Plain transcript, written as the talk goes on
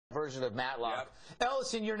version of Matlock. Yep.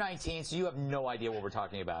 Ellison, you're 19, so you have no idea what we're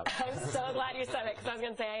talking about. I'm so glad you said it, because I was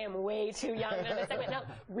going to say I am way too young to know this segment. No,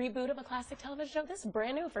 reboot of a classic television show. This is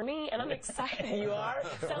brand new for me, and I'm excited. You are?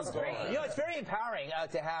 Sounds great. You know, it's very empowering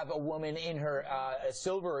to have a woman in her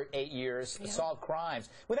silver 8 years solve crimes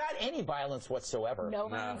without any violence whatsoever. No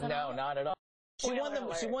violence at all? No, not at all. She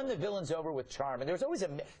won the villains over with charm, and there was always a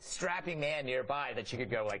strapping man nearby that she could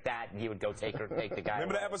go like that, and he would go take the guy.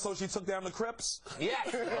 Remember the episode she took down the Crips? Yes.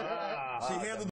 She handled